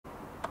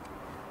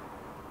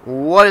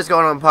What is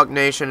going on, Puck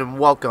Nation, and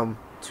welcome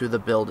to the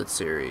Build It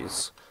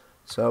series.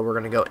 So we're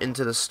going to go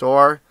into the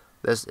store.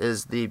 This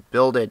is the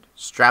Build It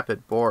Strap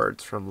It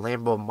boards from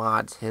Lambo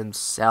Mods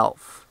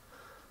himself.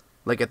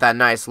 Look at that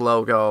nice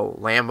logo,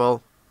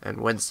 Lambo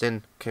and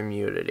Winston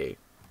Community.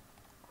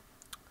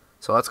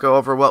 So let's go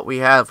over what we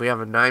have. We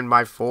have a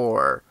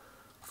 9x4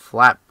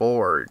 flat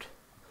board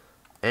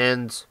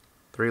and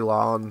 3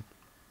 long.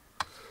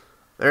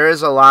 There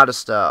is a lot of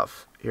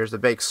stuff. Here's the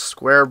big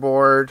square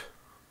board.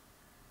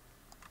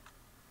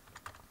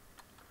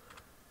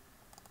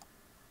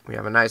 We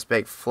have a nice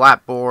big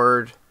flat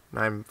board,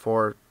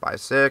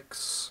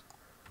 9x4x6.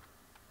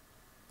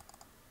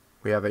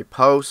 We have a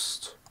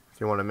post,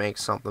 if you want to make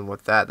something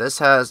with that. This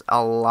has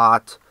a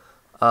lot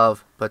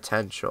of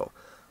potential.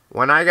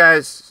 When I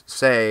guys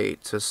say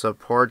to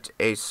support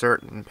a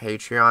certain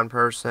Patreon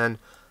person,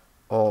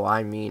 oh,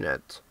 I mean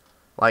it.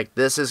 Like,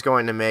 this is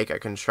going to make a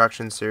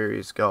construction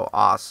series go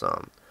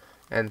awesome.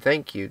 And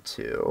thank you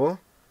to,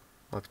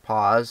 let's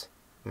pause,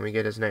 let me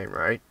get his name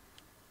right.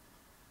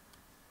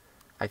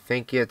 I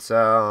think it's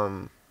like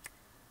on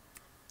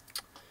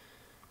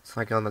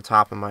the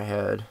top of my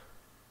head.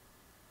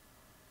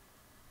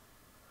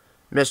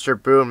 Mr.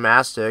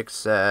 Boommastic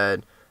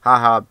said,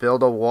 haha,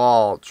 build a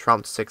wall,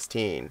 Trump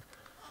 16.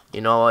 You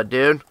know what,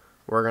 dude?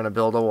 We're gonna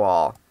build a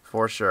wall,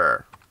 for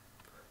sure.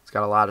 It's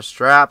got a lot of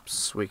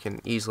straps. We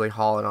can easily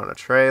haul it on a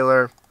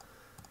trailer.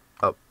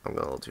 Oh, I'm going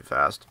a little too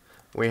fast.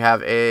 We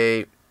have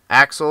a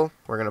axle.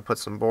 We're gonna put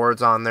some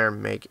boards on there,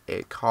 make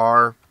a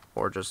car,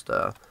 or just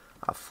a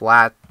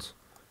flat.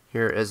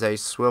 Here is a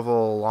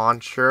swivel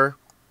launcher.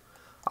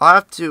 I'll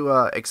have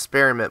to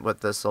experiment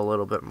with this a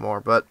little bit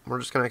more, but we're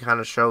just going to kind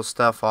of show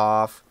stuff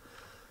off.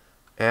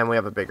 And we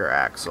have a bigger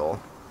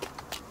axle.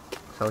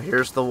 So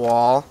here's the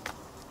wall.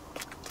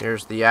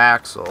 Here's the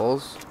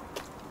axles.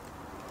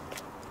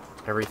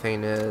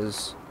 Everything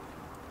is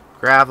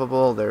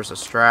grabbable. There's a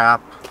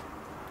strap.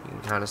 You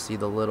can kind of see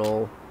the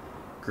little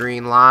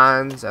green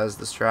lines as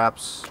the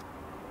straps.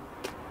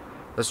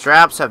 The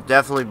straps have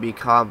definitely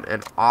become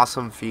an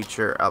awesome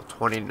feature of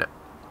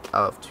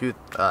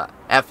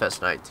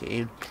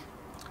FS19.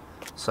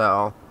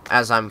 So,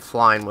 as I'm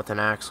flying with an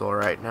axle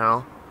right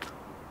now,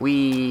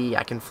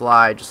 I can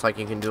fly just like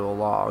you can do a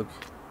log.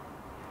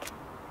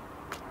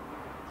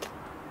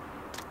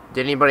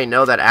 Did anybody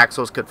know that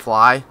axles could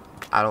fly?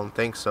 I don't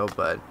think so,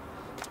 but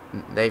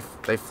they've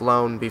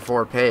flown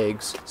before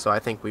pigs, so I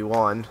think we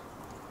won.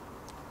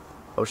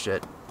 Oh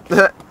shit.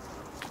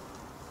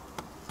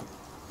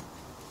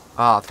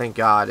 Oh, thank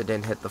God it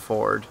didn't hit the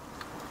Ford.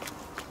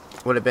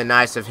 Would have been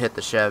nice if it hit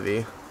the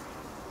Chevy.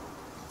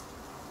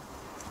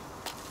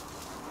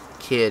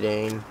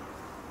 Kidding.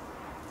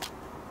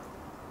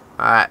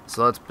 Alright,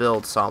 so let's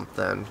build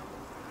something.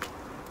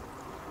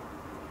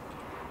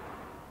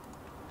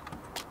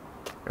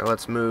 Now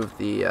let's move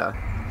the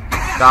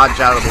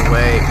Dodge out of the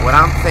way. What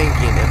I'm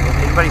thinking, if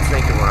anybody's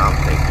thinking what I'm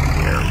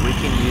thinking here, we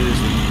can use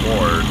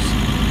boards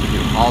to do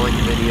hauling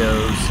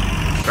videos,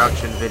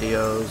 construction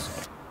videos.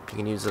 You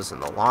can use this in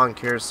the lawn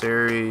care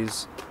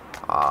series.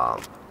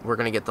 We're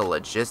going to get the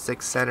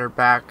logistics center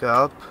back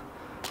up.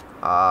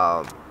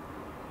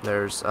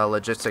 There's a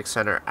logistics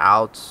center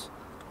out.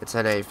 It's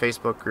in a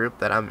Facebook group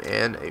that I'm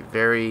in, a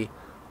very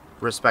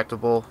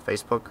respectable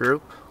Facebook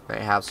group.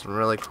 They have some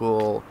really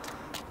cool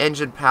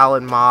engine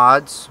pallet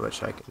mods,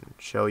 which I can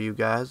show you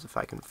guys if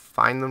I can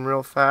find them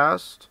real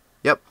fast.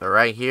 Yep, they're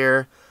right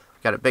here.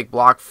 Got a big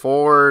block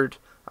Ford,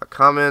 a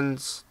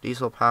Cummins,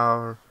 diesel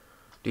power,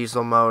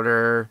 diesel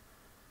motor.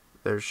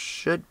 There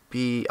should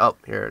be, oh,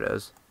 here it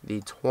is, the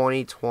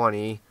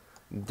 2020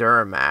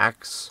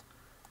 Duramax.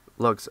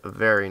 Looks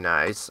very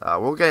nice.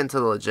 We'll get into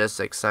the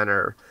logistics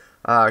center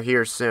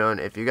here soon.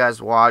 If you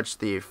guys watch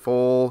the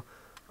full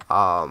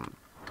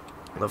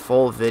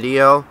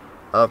video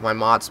of my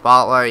mod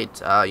spotlight,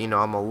 you know,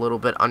 I'm a little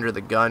bit under the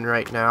gun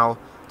right now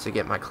to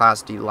get my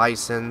Class D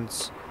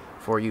license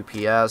for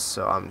UPS,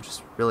 so I'm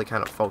just really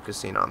kind of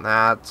focusing on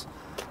that.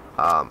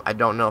 I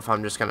don't know if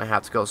I'm just going to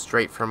have to go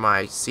straight for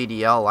my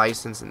CDL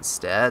license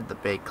instead, the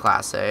big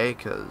Class A,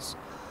 because,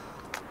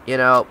 you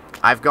know,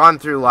 I've gone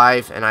through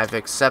life and I've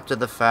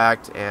accepted the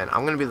fact, and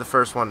I'm going to be the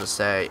first one to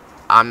say,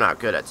 I'm not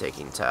good at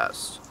taking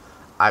tests.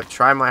 I've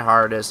tried my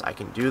hardest, I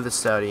can do the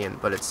studying,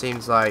 but it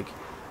seems like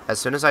as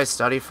soon as I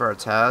study for a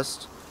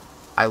test,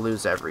 I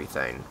lose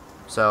everything.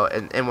 So,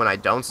 and when I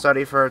don't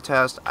study for a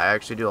test, I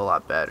actually do a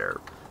lot better.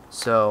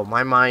 So,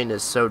 my mind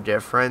is so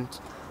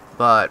different,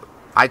 but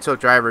I took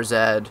driver's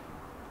ed.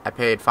 I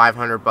paid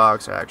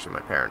 $500, or actually my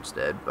parents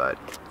did, but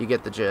you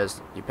get the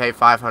gist. You pay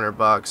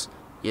 $500,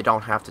 you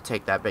don't have to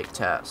take that big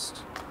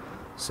test.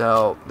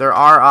 So there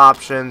are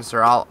options,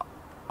 there are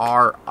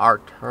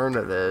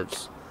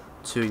alternatives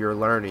to your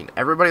learning.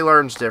 Everybody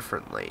learns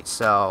differently,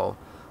 so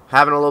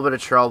having a little bit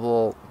of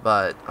trouble,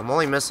 but I'm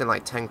only missing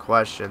like 10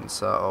 questions,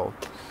 so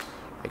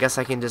I guess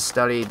I can just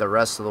study the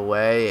rest of the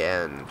way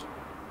and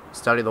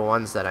study the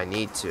ones that I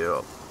need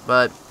to.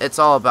 But it's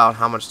all about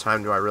how much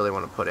time do I really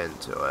want to put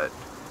into it.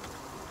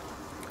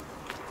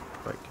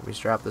 Wait, can we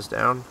strap this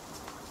down?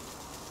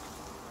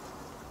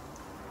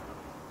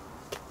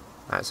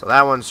 Alright, so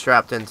that one's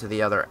strapped into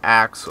the other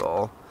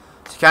axle.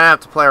 So you kind of have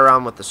to play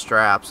around with the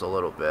straps a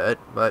little bit,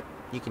 but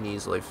you can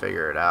easily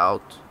figure it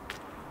out.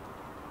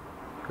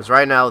 Because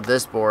right now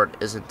this board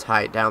isn't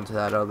tight down to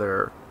that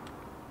other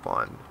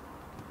one.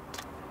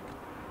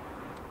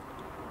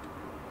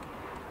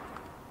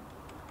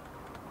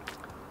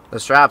 The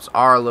straps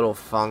are a little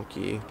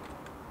funky.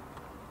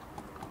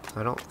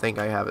 I don't think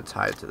I have it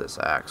tied to this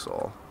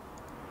axle.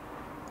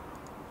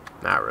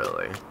 Not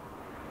really.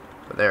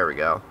 But there we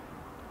go.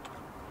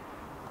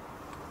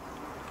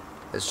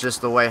 It's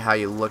just the way how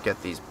you look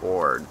at these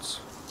boards.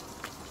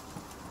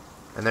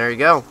 And there you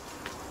go.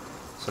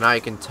 So now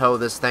you can tow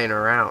this thing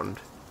around.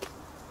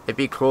 It'd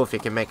be cool if you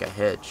can make a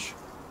hitch.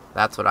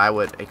 That's what I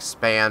would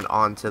expand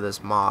onto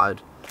this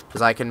mod.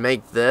 Because I can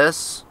make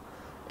this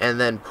and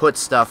then put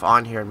stuff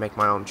on here and make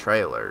my own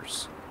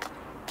trailers.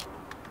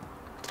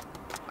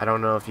 I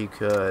don't know if you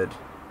could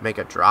make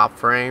a drop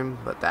frame,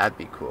 but that'd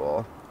be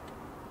cool.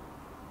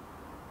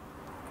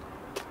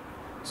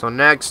 So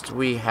next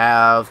we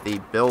have the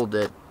build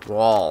it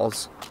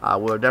walls.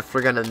 We're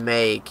definitely going to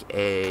make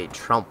a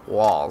Trump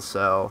wall.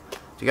 So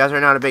if you guys are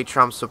not a big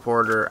Trump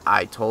supporter,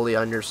 I totally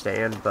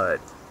understand,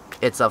 but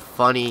it's a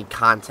funny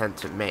content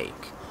to make.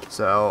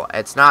 So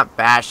it's not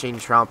bashing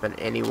Trump in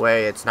any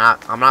way.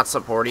 I'm not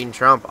supporting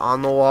Trump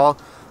on the wall.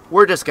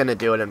 We're just going to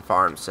do it in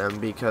Farm Sim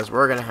because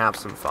we're going to have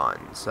some fun.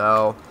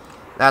 So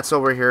that's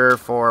what we're here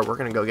for. We're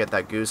going to go get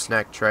that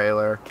gooseneck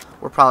trailer.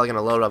 We're probably going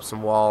to load up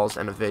some walls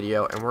and a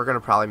video, and we're going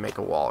to probably make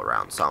a wall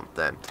around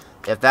something.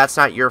 If that's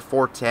not your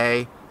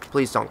forte,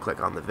 please don't click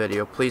on the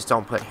video. Please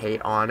don't put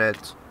hate on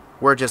it.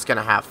 We're just going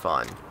to have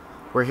fun.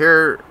 We're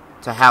here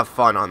to have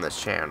fun on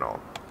this channel.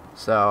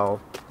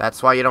 So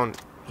that's why you don't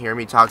hear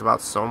me talk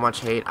about so much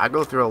hate. I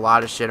go through a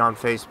lot of shit on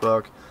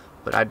Facebook,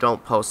 but I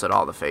don't post it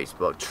all to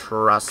Facebook.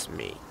 Trust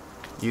me.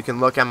 You can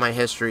look at my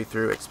history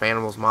through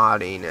Expandables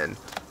Modding and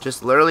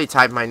just literally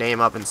type my name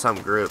up in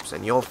some groups,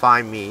 and you'll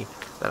find me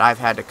that I've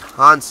had to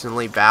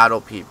constantly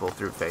battle people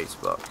through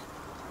Facebook.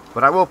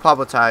 But I will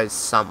publicize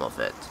some of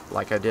it,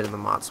 like I did in the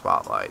Mod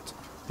Spotlight,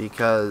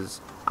 because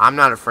I'm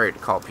not afraid to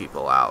call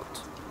people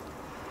out.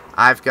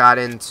 I've got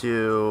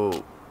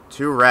into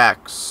 2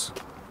 wrecks,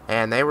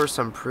 and they were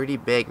some pretty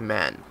big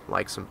men,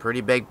 like some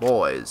pretty big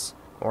boys,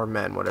 or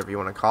men, whatever you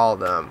want to call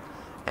them,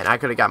 and I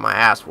could have got my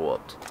ass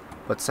whooped.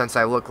 But since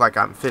I look like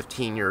I'm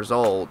 15 years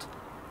old,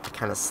 I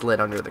kind of slid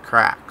under the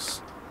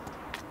cracks.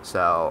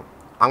 So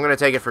I'm going to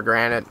take it for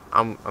granted.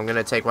 I'm going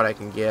to take what I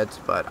can get,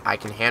 but I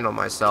can handle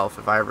myself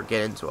if I ever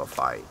get into a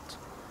fight.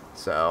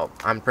 So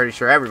I'm pretty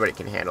sure everybody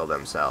can handle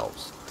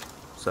themselves.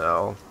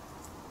 So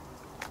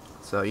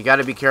you got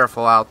to be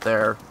careful out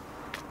there.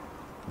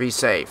 Be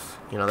safe.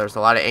 You know, there's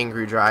a lot of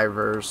angry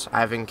drivers.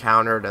 I've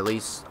encountered at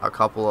least a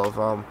couple of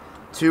them.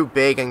 2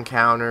 big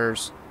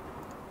encounters,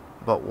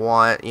 but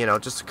one, you know,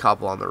 just a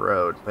couple on the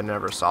road, but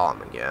never saw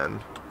them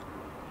again.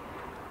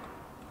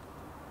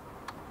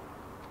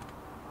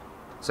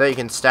 So you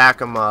can stack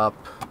them up.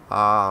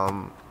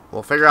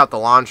 We'll figure out the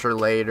launcher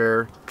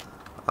later.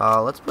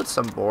 Let's put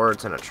some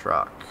boards in a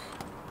truck.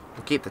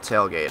 We'll keep the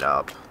tailgate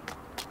up.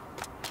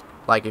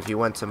 Like if you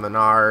went to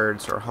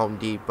Menards or Home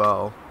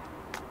Depot.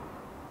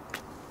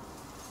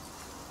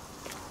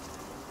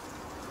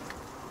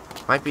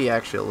 Might be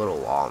actually a little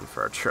long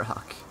for a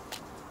truck.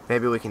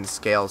 Maybe we can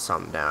scale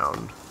some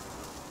down.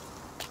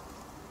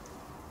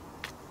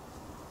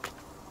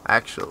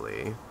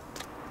 Actually,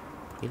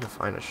 I need to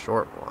find a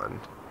short one.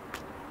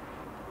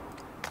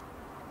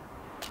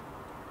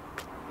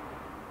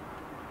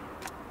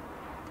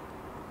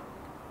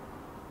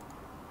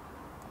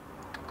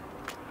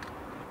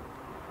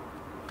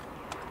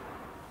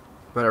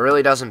 But it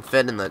really doesn't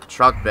fit in the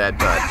truck bed,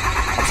 but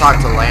I'll talk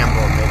to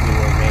Lambo and maybe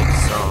we'll make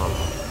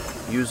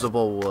some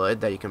usable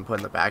wood that you can put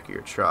in the back of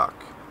your truck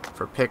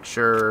for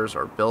pictures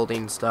or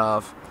building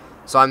stuff.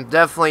 So I'm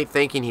definitely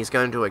thinking he's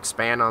going to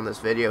expand on this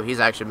video.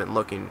 He's actually been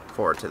looking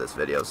forward to this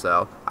video.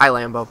 So, hi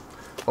Lambo.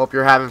 Hope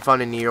you're having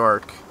fun in New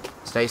York.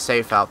 Stay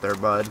safe out there,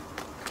 bud.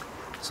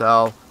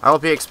 So, I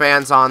hope he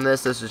expands on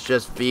this. This is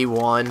just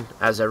V1,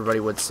 as everybody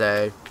would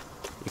say.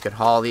 You could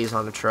haul these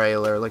on a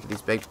trailer. Look at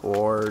these big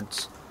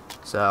boards.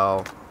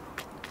 So,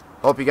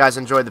 hope you guys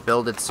enjoyed the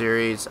Build It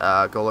series.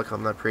 Go look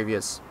on the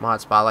previous Mod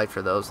Spotlight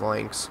for those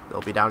links.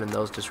 They'll be down in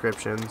those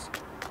descriptions.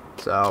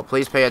 So,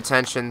 please pay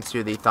attention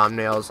to the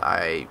thumbnails.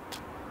 I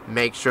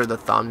make sure the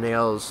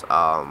thumbnails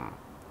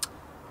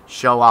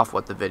show off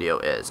what the video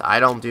is. I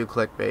don't do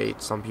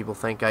clickbait. Some people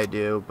think I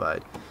do,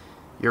 but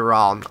you're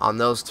wrong. On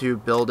those 2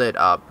 Build It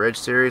Bridge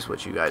series,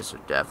 which you guys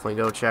should definitely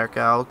go check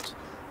out,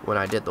 when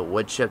I did the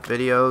wood chip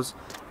videos,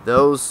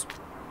 those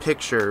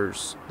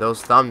pictures,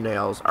 those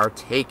thumbnails are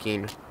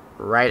taken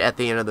right at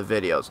the end of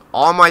the videos.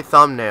 All my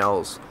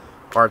thumbnails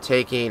are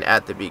taken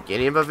at the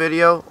beginning of a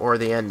video or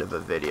the end of a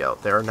video.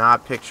 They're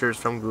not pictures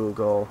from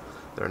Google.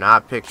 They're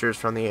not pictures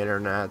from the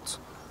internet.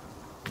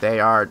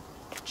 They are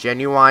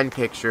genuine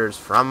pictures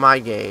from my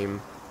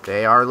game.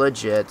 They are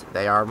legit.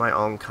 They are my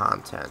own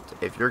content.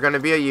 If you're going to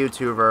be a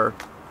YouTuber,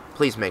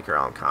 please make your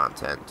own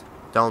content.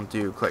 Don't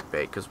do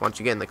clickbait, because once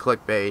you get in the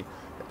clickbait,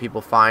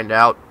 people find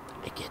out,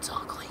 it gets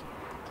ugly.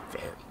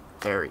 Very,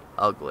 very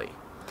ugly.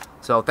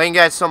 So thank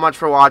you guys so much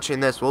for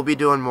watching this. We'll be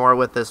doing more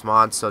with this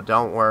mod, so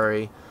don't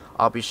worry.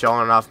 I'll be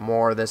showing off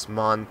more this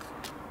month.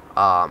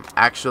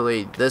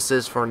 Actually, this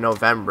is for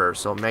November,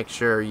 so make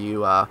sure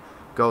you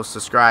go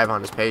subscribe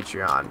on his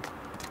Patreon.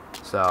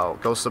 So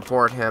go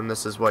support him.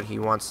 This is what he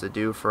wants to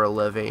do for a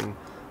living.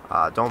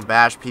 Don't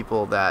bash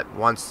people that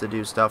wants to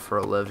do stuff for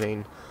a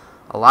living.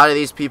 A lot of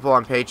these people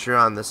on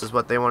Patreon, this is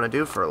what they want to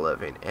do for a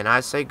living, and I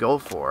say go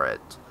for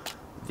it.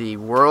 The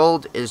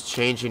world is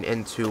changing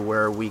into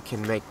where we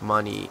can make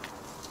money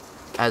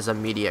as a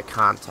media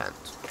content.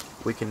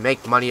 We can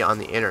make money on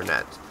the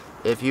internet.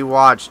 If you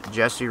watch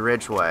Jesse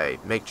Ridgway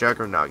make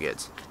Jugger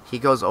Nuggets, he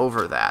goes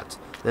over that.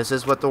 This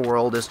is what the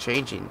world is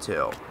changing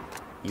to.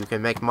 You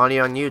can make money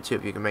on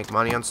YouTube. You can make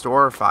money on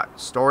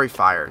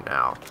Storyfire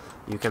now.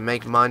 You can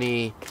make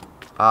money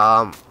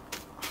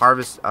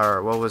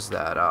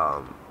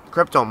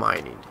crypto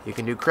mining. You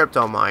can do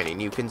crypto mining.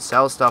 You can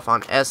sell stuff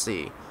on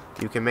Etsy.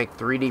 You can make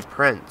 3D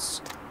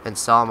prints and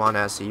sell them on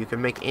Etsy. You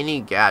can make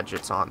any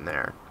gadgets on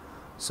there.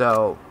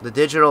 So, the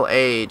digital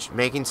age,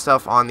 making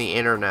stuff on the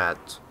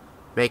internet,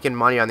 making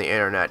money on the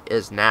internet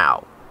is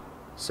now.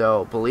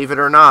 So, believe it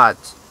or not,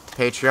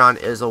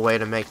 Patreon is a way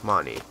to make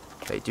money.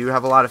 They do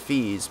have a lot of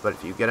fees, but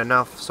if you get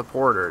enough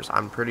supporters,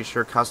 I'm pretty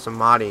sure custom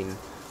modding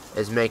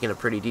is making a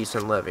pretty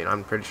decent living.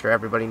 I'm pretty sure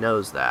everybody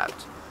knows that.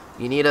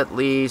 You need at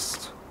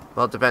least,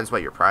 well, it depends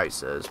what your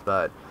price is,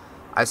 but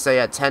I say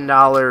at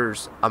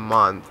 $10 a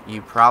month,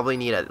 you probably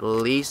need at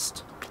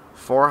least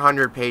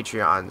 400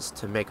 Patreons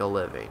to make a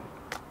living.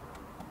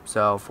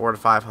 So, 400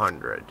 to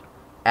 500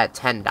 at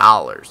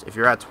 $10. If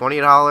you're at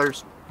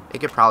 $20, it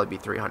could probably be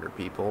 300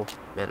 people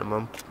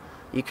minimum.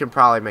 You can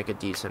probably make a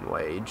decent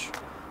wage.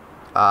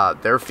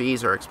 Their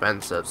fees are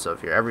expensive, so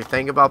if you're ever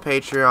thinking about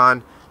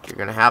Patreon, you're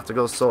gonna have to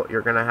go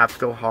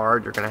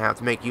hard. You're gonna have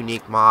to make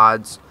unique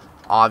mods,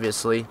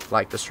 obviously,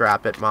 like the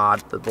Strap It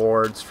mod, the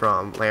boards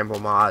from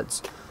Lambo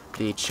Mods,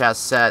 the chess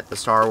set, the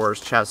Star Wars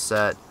chess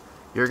set.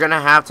 You're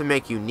gonna have to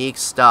make unique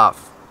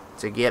stuff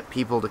to get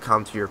people to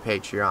come to your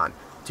Patreon.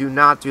 Do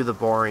not do the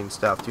boring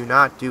stuff. Do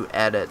not do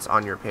edits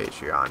on your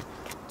Patreon.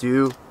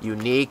 Do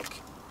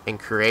unique and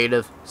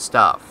creative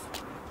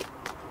stuff.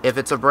 If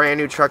it's a brand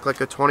new truck like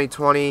a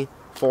 2020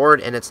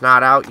 Ford and it's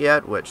not out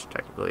yet, which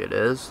technically it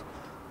is,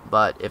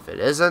 but if it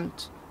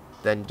isn't,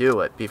 then do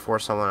it before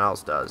someone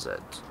else does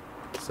it.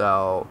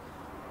 So,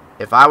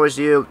 if I was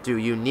you, do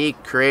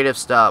unique, creative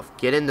stuff.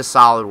 Get into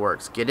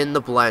SolidWorks, get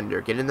into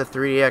Blender, get into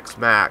 3ds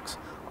Max,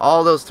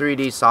 all those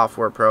 3D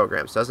software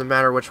programs. Doesn't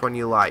matter which one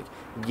you like.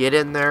 Get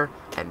in there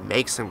and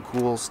make some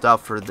cool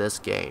stuff for this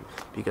game,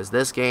 because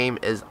this game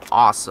is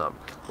awesome.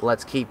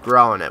 Let's keep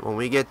growing it. When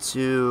we get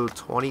to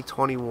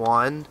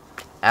 2021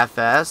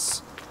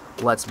 FS,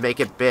 let's make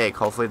it big.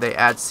 Hopefully they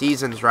add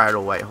seasons right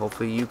away.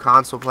 Hopefully you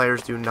console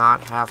players do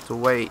not have to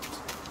wait.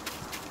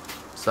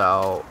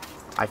 So,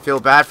 I feel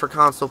bad for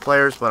console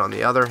players, but on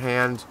the other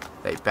hand,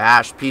 they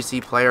bash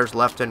PC players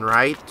left and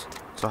right,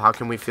 so how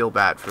can we feel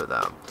bad for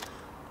them?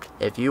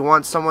 If you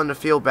want someone to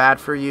feel bad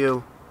for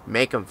you,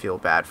 make them feel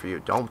bad for you.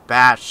 Don't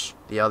bash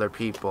the other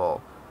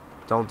people.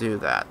 Don't do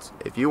that.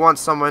 If you want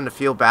someone to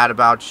feel bad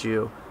about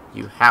you,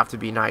 you have to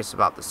be nice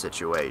about the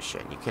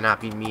situation. You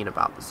cannot be mean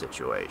about the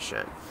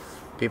situation.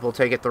 People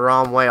take it the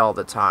wrong way all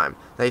the time.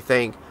 They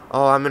think,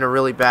 oh, I'm in a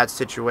really bad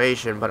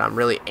situation, but I'm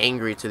really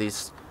angry to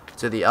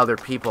the other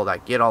people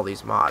that get all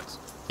these mods.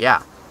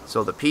 Yeah,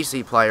 so the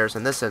PC players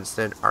in this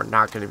instant are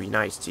not going to be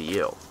nice to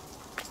you.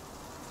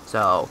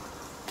 So,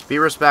 be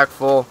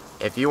respectful.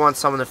 If you want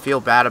someone to feel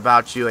bad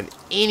about you in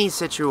any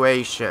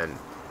situation,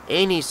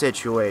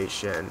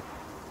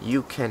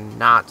 you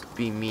cannot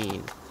be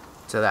mean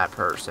to that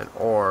person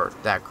or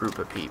that group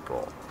of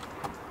people.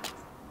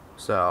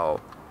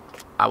 So,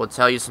 I would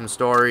tell you some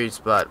stories,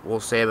 but we'll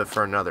save it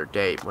for another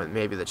date when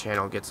maybe the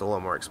channel gets a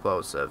little more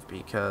explosive,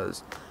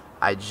 because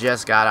I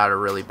just got out of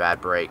a really bad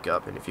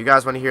breakup. And if you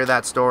guys want to hear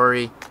that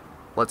story,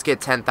 let's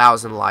get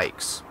 10,000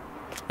 likes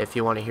if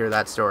you want to hear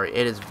that story.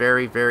 It is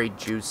very, very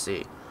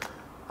juicy.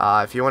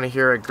 If you want to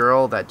hear a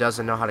girl that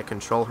doesn't know how to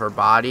control her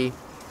body,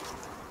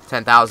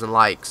 10,000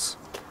 likes,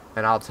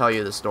 and I'll tell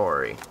you the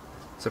story.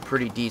 It's a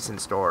pretty decent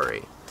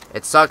story.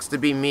 It sucks to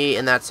be me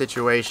in that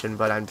situation,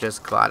 but I'm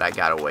just glad I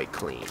got away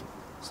clean.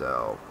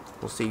 So,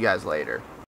 we'll see you guys later.